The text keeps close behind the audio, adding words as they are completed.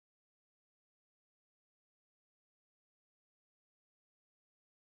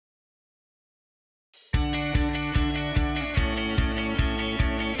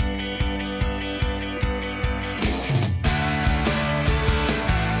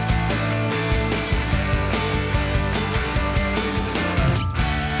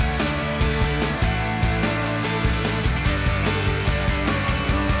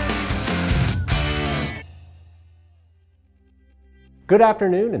Good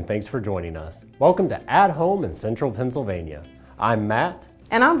afternoon and thanks for joining us. Welcome to At Home in Central Pennsylvania. I'm Matt.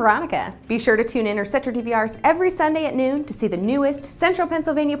 And I'm Veronica. Be sure to tune in or set your DVRs every Sunday at noon to see the newest Central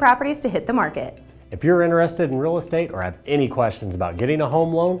Pennsylvania properties to hit the market. If you're interested in real estate or have any questions about getting a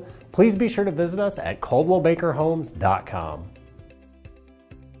home loan, please be sure to visit us at coldwellbankerhomes.com.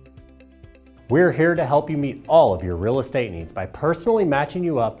 We're here to help you meet all of your real estate needs by personally matching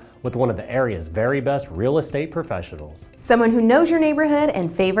you up with one of the area's very best real estate professionals. Someone who knows your neighborhood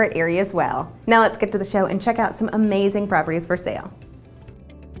and favorite areas well. Now let's get to the show and check out some amazing properties for sale.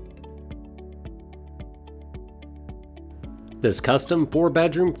 This custom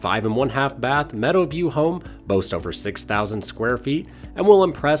 4-bedroom, 5 1/2 bath Meadowview home boasts over 6,000 square feet and will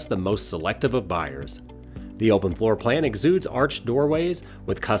impress the most selective of buyers. The open floor plan exudes arched doorways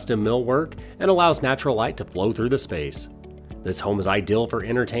with custom millwork and allows natural light to flow through the space. This home is ideal for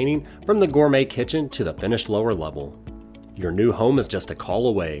entertaining, from the gourmet kitchen to the finished lower level. Your new home is just a call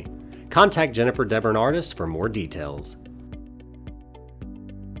away. Contact Jennifer DeBernardis for more details.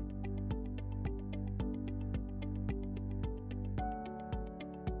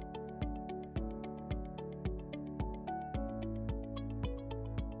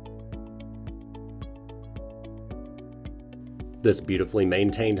 This beautifully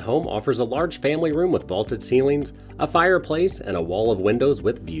maintained home offers a large family room with vaulted ceilings, a fireplace, and a wall of windows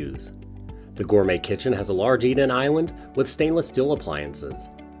with views. The gourmet kitchen has a large eat-in island with stainless steel appliances.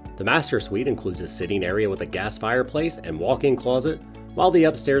 The master suite includes a sitting area with a gas fireplace and walk-in closet, while the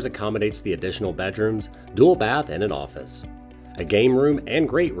upstairs accommodates the additional bedrooms, dual bath, and an office. A game room and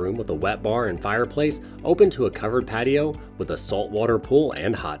great room with a wet bar and fireplace open to a covered patio with a saltwater pool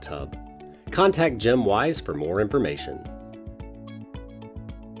and hot tub. Contact Jim Wise for more information.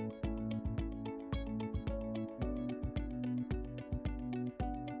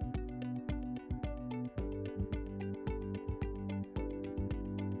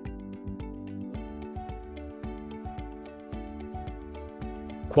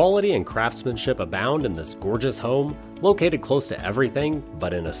 Quality and craftsmanship abound in this gorgeous home, located close to everything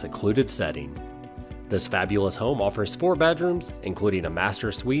but in a secluded setting. This fabulous home offers 4 bedrooms, including a master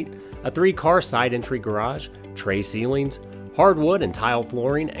suite, a 3-car side entry garage, tray ceilings, hardwood and tile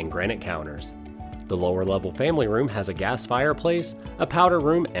flooring, and granite counters. The lower level family room has a gas fireplace, a powder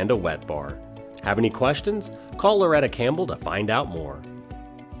room, and a wet bar. Have any questions? Call Loretta Campbell to find out more.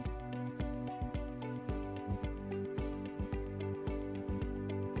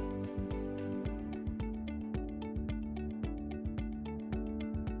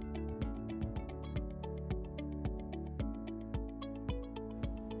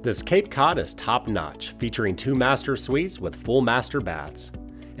 This Cape Cod is top-notch, featuring 2 master suites with full master baths.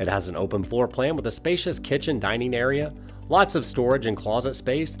 It has an open floor plan with a spacious kitchen dining area, lots of storage and closet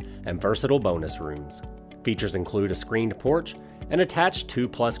space, and versatile bonus rooms. Features include a screened porch, an attached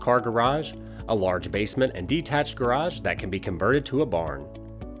 2+ car garage, a large basement and detached garage that can be converted to a barn.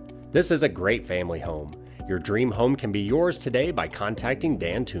 This is a great family home. Your dream home can be yours today by contacting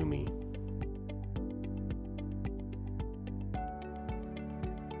Dan Toomey.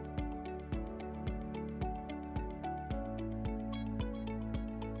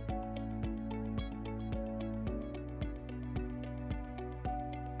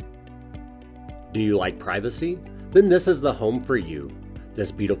 Do you like privacy? Then this is the home for you. This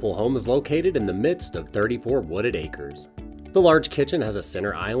beautiful home is located in the midst of 34 wooded acres. The large kitchen has a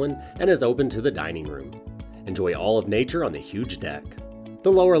center island and is open to the dining room. Enjoy all of nature on the huge deck.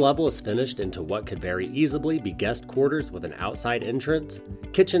 The lower level is finished into what could very easily be guest quarters with an outside entrance,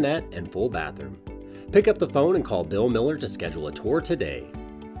 kitchenette, and full bathroom. Pick up the phone and call Bill Miller to schedule a tour today.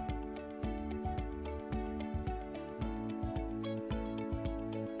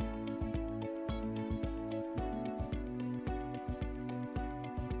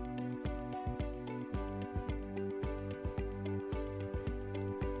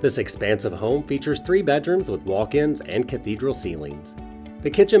 This expansive home features 3 bedrooms with walk-ins and cathedral ceilings. The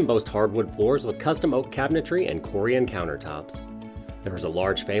kitchen boasts hardwood floors with custom oak cabinetry and Corian countertops. There is a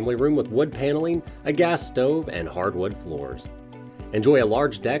large family room with wood paneling, a gas stove, and hardwood floors. Enjoy a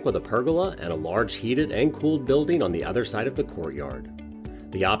large deck with a pergola and a large heated and cooled building on the other side of the courtyard.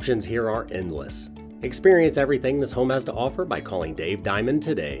 The options here are endless. Experience everything this home has to offer by calling Dave Diamond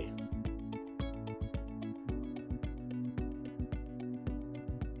today.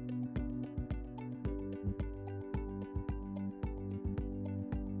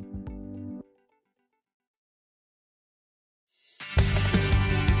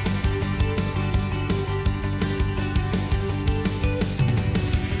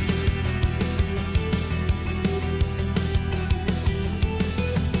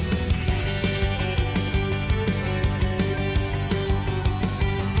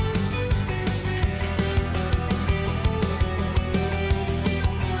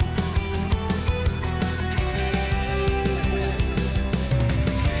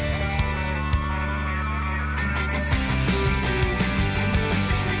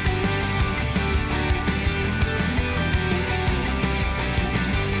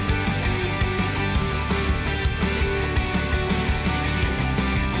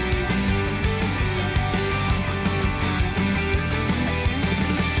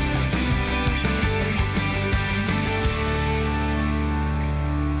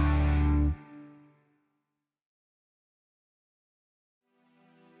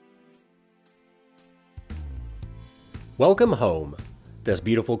 Welcome home. This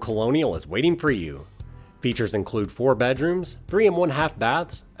beautiful colonial is waiting for you. Features include 4 bedrooms, 3 1/2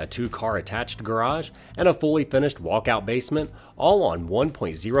 baths, a 2-car attached garage, and a fully finished walkout basement, all on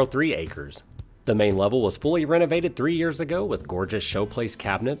 1.03 acres. The main level was fully renovated 3 years ago with gorgeous showplace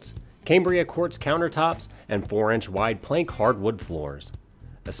cabinets, Cambria quartz countertops, and 4-inch wide plank hardwood floors.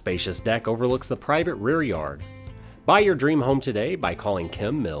 A spacious deck overlooks the private rear yard. Buy your dream home today by calling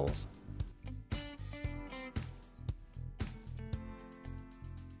Kim Mills.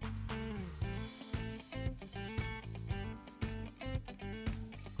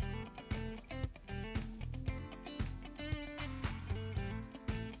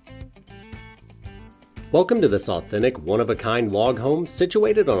 Welcome to this authentic, one-of-a-kind log home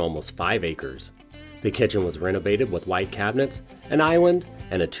situated on almost 5 acres. The kitchen was renovated with white cabinets, an island,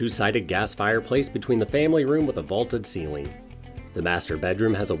 and a 2-sided gas fireplace between the family room with a vaulted ceiling. The master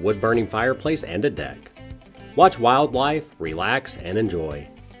bedroom has a wood-burning fireplace and a deck. Watch wildlife, relax, and enjoy.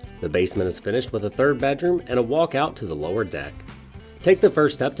 The basement is finished with a 3rd bedroom and a walkout to the lower deck. Take the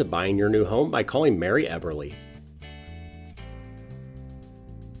first step to buying your new home by calling Mary Everly.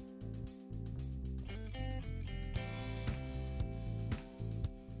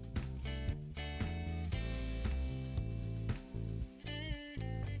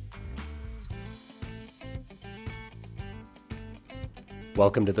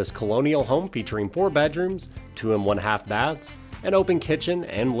 Welcome to this colonial home featuring 4 bedrooms, 2 1/2 baths, an open kitchen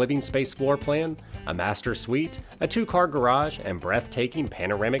and living space floor plan, a master suite, a 2-car garage, and breathtaking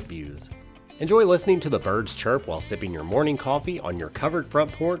panoramic views. Enjoy listening to the birds chirp while sipping your morning coffee on your covered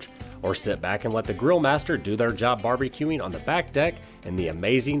front porch, or sit back and let the grill master do their job barbecuing on the back deck in the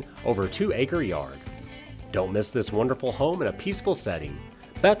amazing over 2-acre yard. Don't miss this wonderful home in a peaceful setting.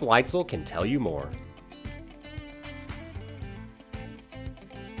 Beth Leitzel can tell you more.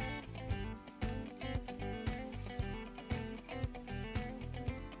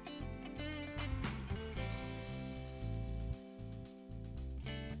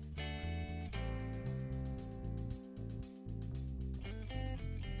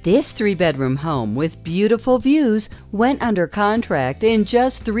 This 3-bedroom home with beautiful views went under contract in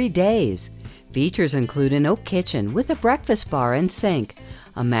just 3 days. Features include an oak kitchen with a breakfast bar and sink,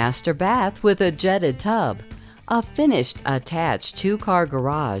 a master bath with a jetted tub, a finished attached 2-car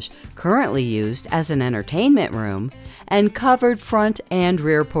garage currently used as an entertainment room, and covered front and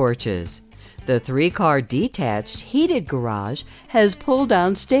rear porches. The 3-car detached heated garage has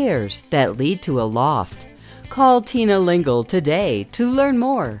pull-down stairs that lead to a loft. Call Tina Lingle today to learn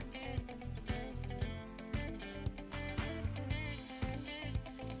more.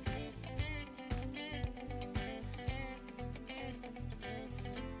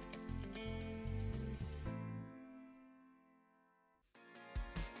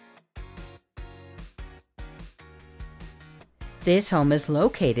 This home is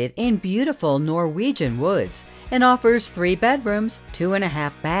located in beautiful Norwegian woods and offers 3 bedrooms, 2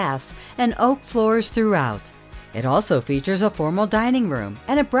 1/2 baths, and oak floors throughout. It also features a formal dining room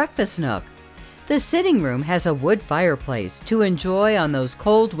and a breakfast nook. The sitting room has a wood fireplace to enjoy on those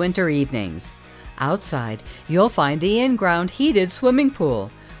cold winter evenings. Outside, you'll find the in-ground heated swimming pool,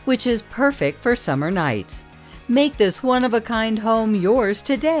 which is perfect for summer nights. Make this one-of-a-kind home yours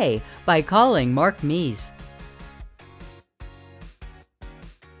today by calling Mark Meese.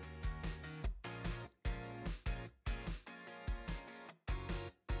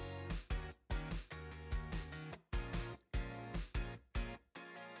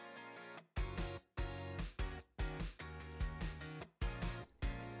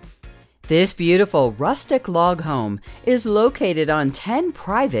 This beautiful rustic log home is located on 10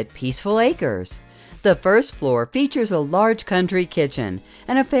 private, peaceful acres. The first floor features a large country kitchen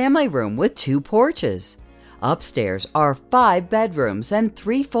and a family room with 2 porches. Upstairs are 5 bedrooms and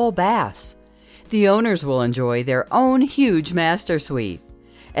 3 full baths. The owners will enjoy their own huge master suite.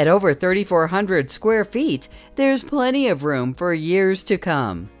 At over 3,400 square feet, there's plenty of room for years to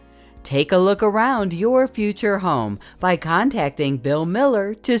come. Take a look around your future home by contacting Bill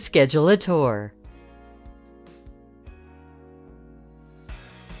Miller to schedule a tour.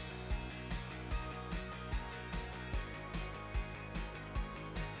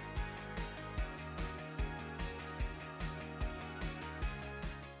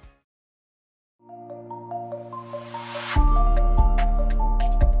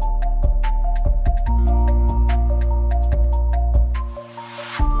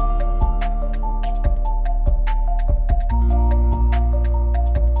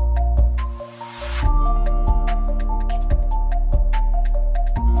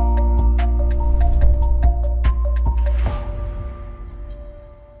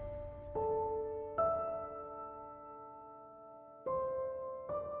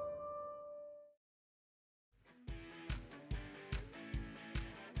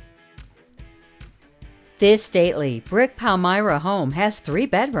 This stately brick Palmyra home has 3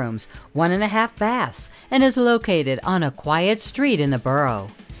 bedrooms, 1.5 baths, and is located on a quiet street in the borough.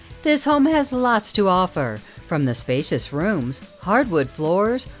 This home has lots to offer, from the spacious rooms, hardwood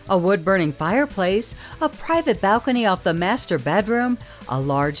floors, a wood-burning fireplace, a private balcony off the master bedroom, a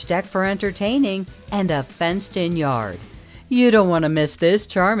large deck for entertaining, and a fenced-in yard. You don't want to miss this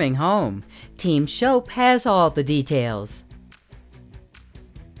charming home. Team Shope has all the details.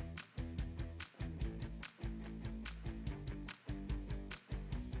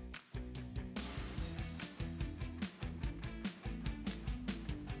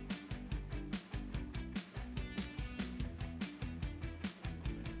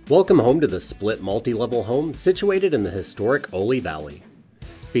 Welcome home to the split multi-level home situated in the historic Ole Valley.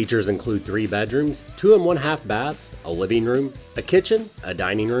 Features include 3 bedrooms, 2.5 baths, a living room, a kitchen, a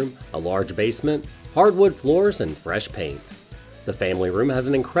dining room, a large basement, hardwood floors, and fresh paint. The family room has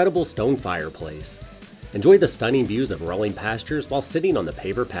an incredible stone fireplace. Enjoy the stunning views of rolling pastures while sitting on the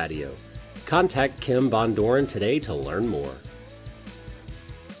paver patio. Contact Kim Von Doren today to learn more.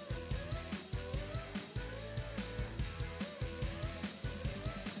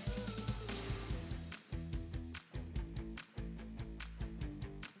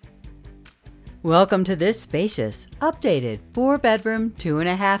 Welcome to this spacious, updated 4-bedroom,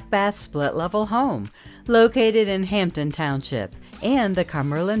 2.5 bath split-level home located in Hampton Township and the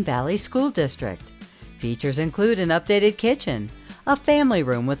Cumberland Valley School District. Features include an updated kitchen, a family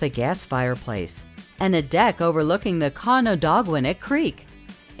room with a gas fireplace, and a deck overlooking the Conodogwinet Creek.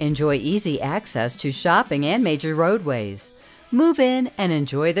 Enjoy easy access to shopping and major roadways. Move in and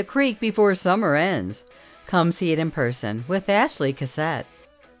enjoy the creek before summer ends. Come see it in person with Ashley Cassette.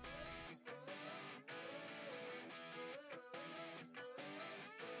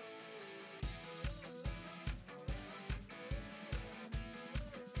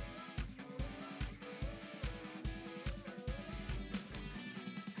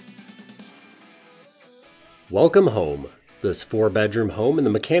 Welcome home. This 4-bedroom home in the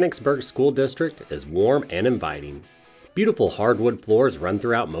Mechanicsburg School District is warm and inviting. Beautiful hardwood floors run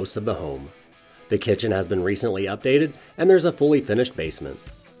throughout most of the home. The kitchen has been recently updated and there's a fully finished basement.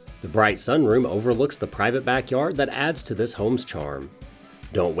 The bright sunroom overlooks the private backyard that adds to this home's charm.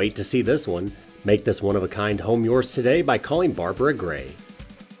 Don't wait to see this one. Make this one-of-a-kind home yours today by calling Barbara Gray.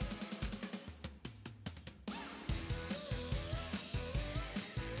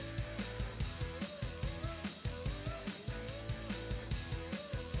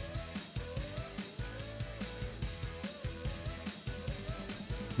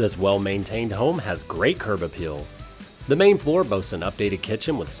 This well-maintained home has great curb appeal. The main floor boasts an updated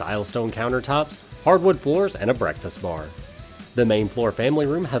kitchen with silestone countertops, hardwood floors, and a breakfast bar. The main floor family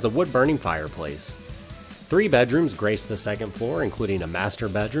room has a wood-burning fireplace. 3 bedrooms grace the second floor, including a master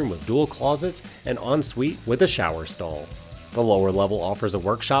bedroom with dual closets and ensuite with a shower stall. The lower level offers a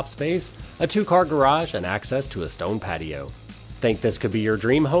workshop space, a 2-car garage, and access to a stone patio. Think this could be your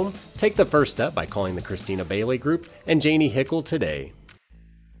dream home? Take the first step by calling the Christina Bailey Group and Janie Hickel today.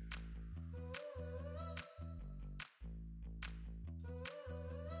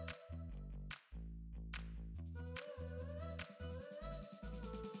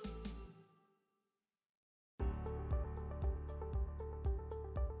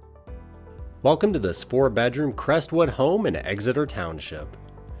 Welcome to this 4-bedroom Crestwood home in Exeter Township.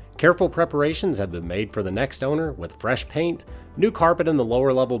 Careful preparations have been made for the next owner with fresh paint, new carpet in the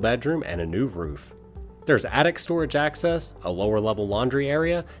lower level bedroom, and a new roof. There's attic storage access, a lower level laundry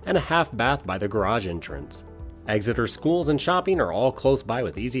area, and a half bath by the garage entrance. Exeter schools and shopping are all close by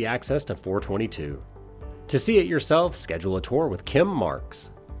with easy access to 422. To see it yourself, schedule a tour with Kim Marks.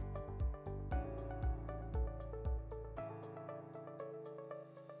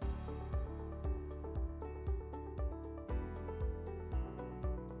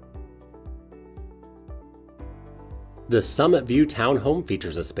 This Summit View townhome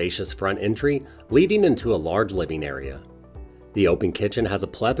features a spacious front entry leading into a large living area. The open kitchen has a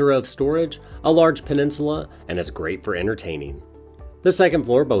plethora of storage, a large peninsula, and is great for entertaining. The second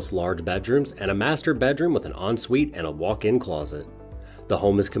floor boasts large bedrooms and a master bedroom with an ensuite and a walk-in closet. The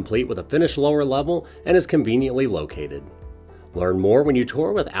home is complete with a finished lower level and is conveniently located. Learn more when you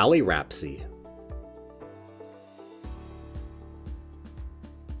tour with Allie Rapsey.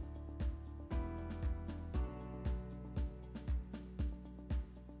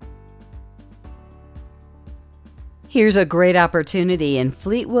 Here's a great opportunity in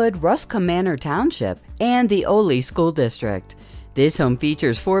Fleetwood, Ruscombe Manor Township, and the Ole School District. This home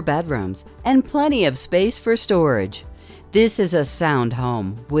features 4 bedrooms and plenty of space for storage. This is a sound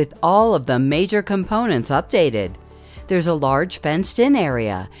home with all of the major components updated. There's a large fenced-in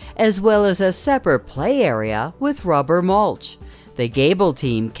area, as well as a separate play area with rubber mulch. The Gable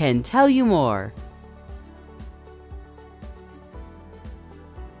team can tell you more.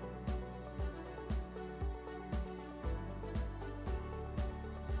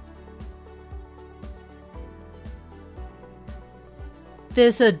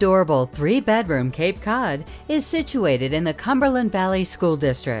 This adorable 3-bedroom Cape Cod is situated in the Cumberland Valley School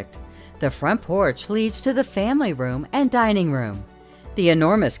District. The front porch leads to the family room and dining room. The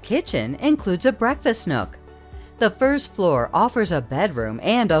enormous kitchen includes a breakfast nook. The first floor offers a bedroom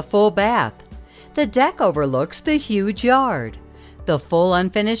and a full bath. The deck overlooks the huge yard. The full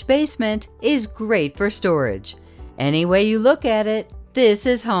unfinished basement is great for storage. Any way you look at it, this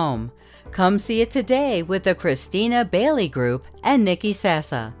is home. Come see it today with the Christina Bailey Group and Nikki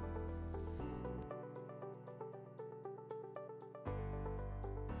Sassa.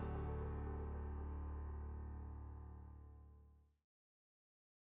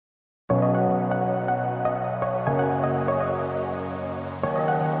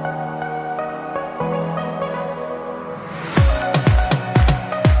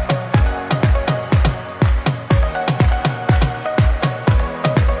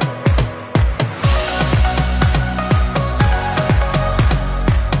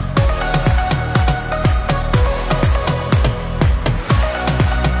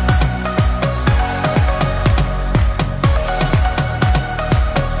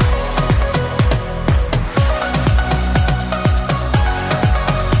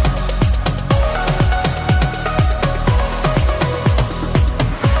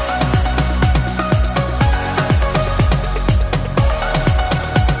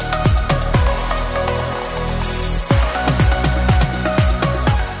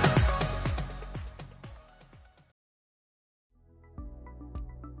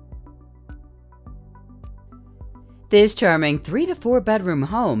 This charming 3 to 4 bedroom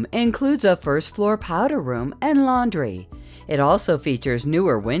home includes a first floor powder room and laundry. It also features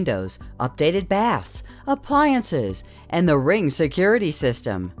newer windows, updated baths, appliances, and the Ring security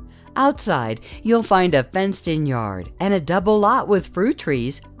system. Outside, you'll find a fenced-in yard and a double lot with fruit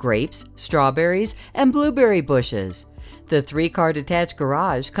trees, grapes, strawberries, and blueberry bushes. The 3-car detached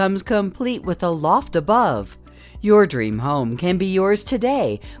garage comes complete with a loft above. Your dream home can be yours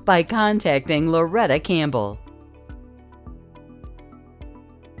today by contacting Loretta Campbell.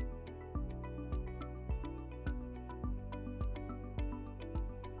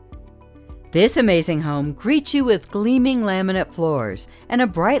 This amazing home greets you with gleaming laminate floors and a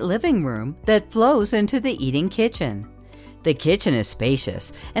bright living room that flows into the eating kitchen. The kitchen is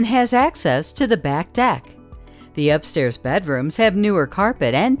spacious and has access to the back deck. The upstairs bedrooms have newer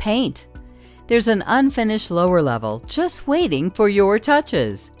carpet and paint. There's an unfinished lower level just waiting for your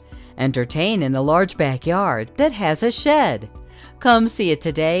touches. Entertain in the large backyard that has a shed. Come see it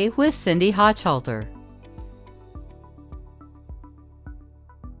today with Cindy Hochhalter.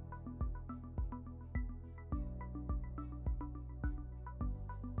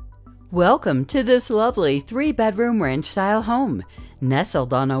 Welcome to this lovely 3-bedroom ranch-style home,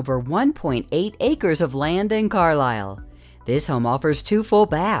 nestled on over 1.8 acres of land in Carlisle. This home offers 2 full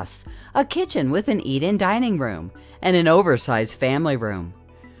baths, a kitchen with an eat-in dining room, and an oversized family room.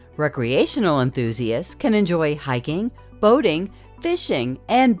 Recreational enthusiasts can enjoy hiking, boating, fishing,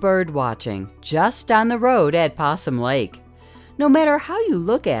 and bird watching just down the road at Possum Lake. No matter how you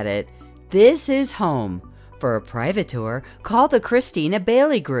look at it, this is home. For a private tour, call the Christina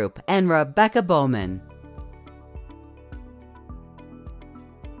Bailey Group and Rebecca Bowman.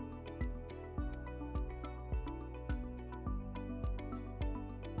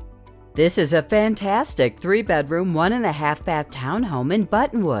 This is a fantastic 3-bedroom, 1.5-bath townhome in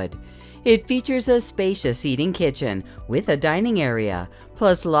Buttonwood. It features a spacious eating kitchen with a dining area,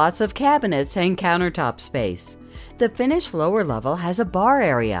 plus lots of cabinets and countertop space. The finished lower level has a bar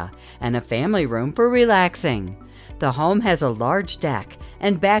area and a family room for relaxing. The home has a large deck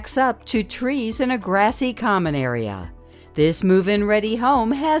and backs up to trees and a grassy common area. This move-in ready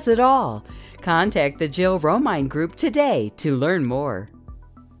home has it all. Contact the Jill Romine Group today to learn more.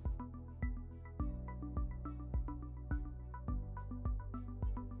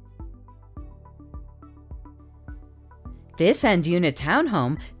 This end-unit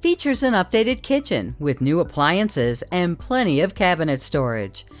townhome features an updated kitchen with new appliances and plenty of cabinet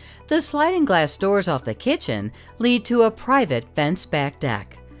storage. The sliding glass doors off the kitchen lead to a private fenced back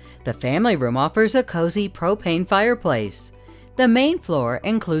deck. The family room offers a cozy propane fireplace. The main floor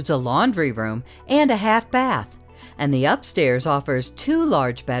includes a laundry room and a half bath, and the upstairs offers 2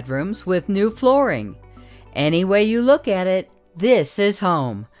 large bedrooms with new flooring. Any way you look at it, this is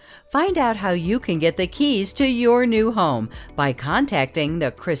home. Find out how you can get the keys to your new home by contacting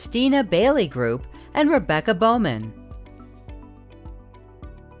the Christina Bailey Group and Rebecca Bowman.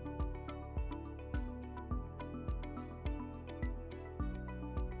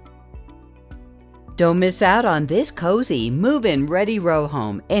 Don't miss out on this cozy, move-in ready row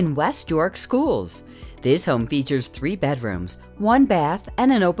home in West York Schools. This home features 3 bedrooms, 1 bath,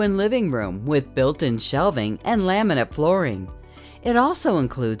 and an open living room with built-in shelving and laminate flooring. It also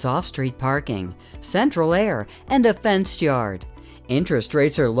includes off-street parking, central air, and a fenced yard. Interest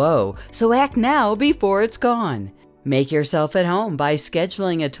rates are low, so act now before it's gone. Make yourself at home by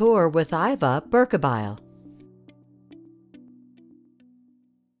scheduling a tour with Iva Berkebile.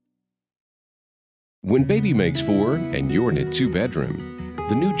 When baby makes 4 and you're in a 2-bedroom,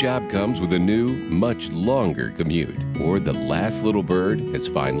 the new job comes with a new, much longer commute, or the last little bird has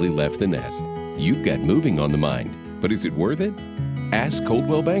finally left the nest. You've got moving on the mind, but is it worth it? Ask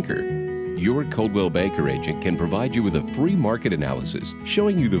Coldwell Banker. Your Coldwell Banker agent can provide you with a free market analysis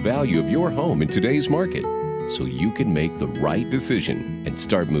showing you the value of your home in today's market, so you can make the right decision and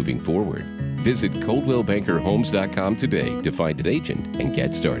start moving forward. Visit ColdwellBankerHomes.com today to find an agent and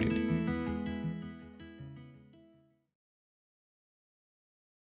get started.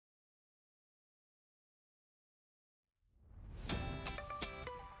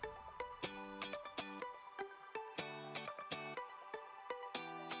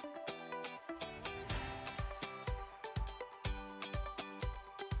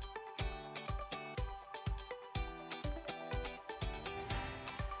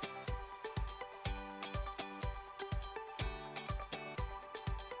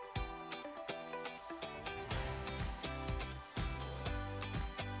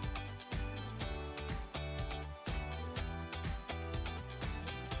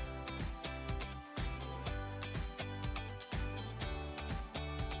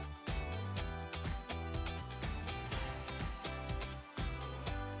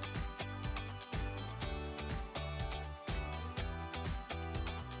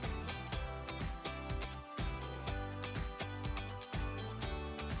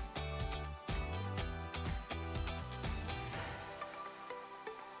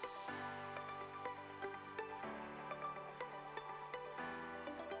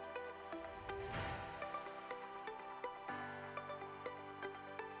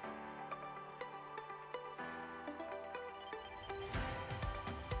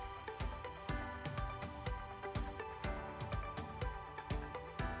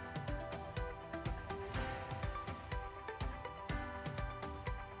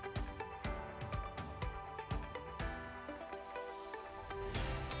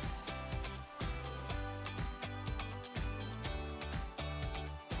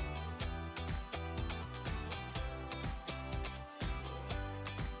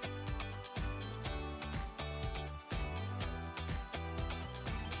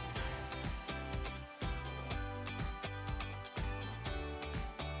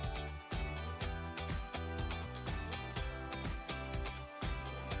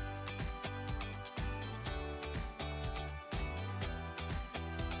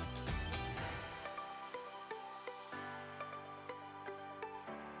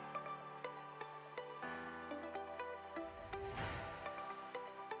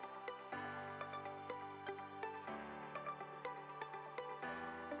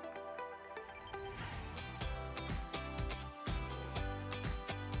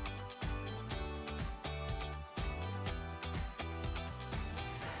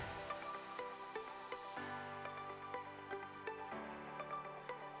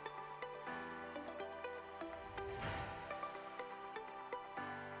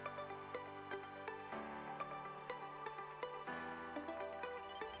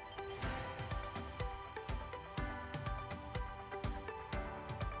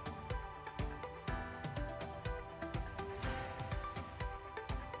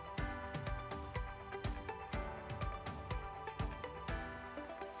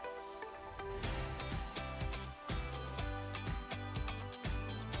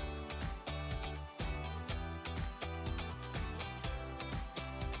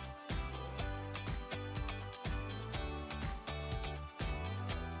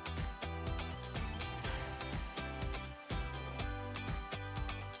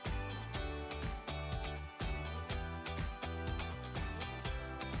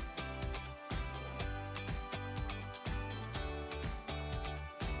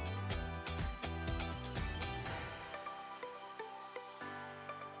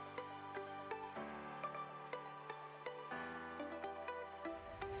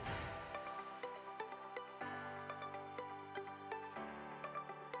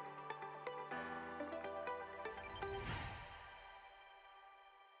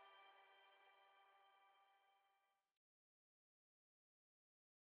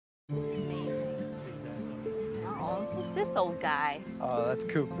 Who's this old guy? Oh, that's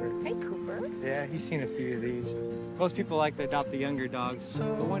Cooper. Hey, Cooper. Yeah, he's seen a few of these. Most people like to adopt the younger dogs,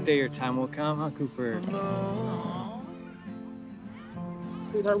 but one day your time will come, huh, Cooper?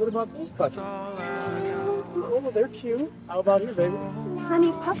 Sweetheart, what about these puppies? Oh, they're cute. How about you, baby?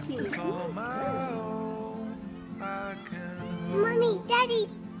 Honey puppies. Mommy, Daddy,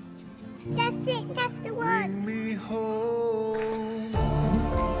 that's it, that's the one.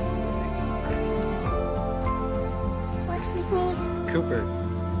 What's his name? Cooper.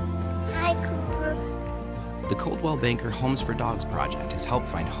 Hi, Cooper. The Coldwell Banker Homes for Dogs project has helped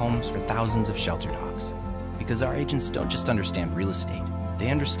find homes for thousands of shelter dogs. Because our agents don't just understand real estate,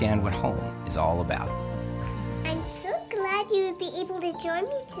 they understand what home is all about. I'm so glad you would be able to join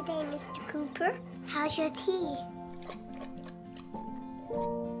me today, Mr. Cooper. How's your tea?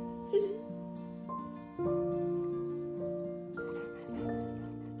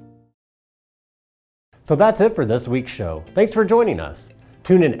 So that's it for this week's show. Thanks for joining us.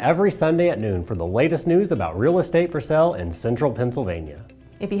 Tune in every Sunday at noon for the latest news about real estate for sale in Central Pennsylvania.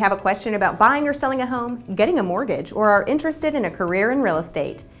 If you have a question about buying or selling a home, getting a mortgage, or are interested in a career in real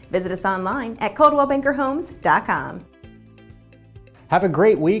estate, visit us online at coldwellbankerhomes.com. Have a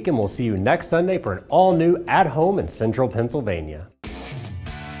great week, and we'll see you next Sunday for an all-new At Home in Central Pennsylvania.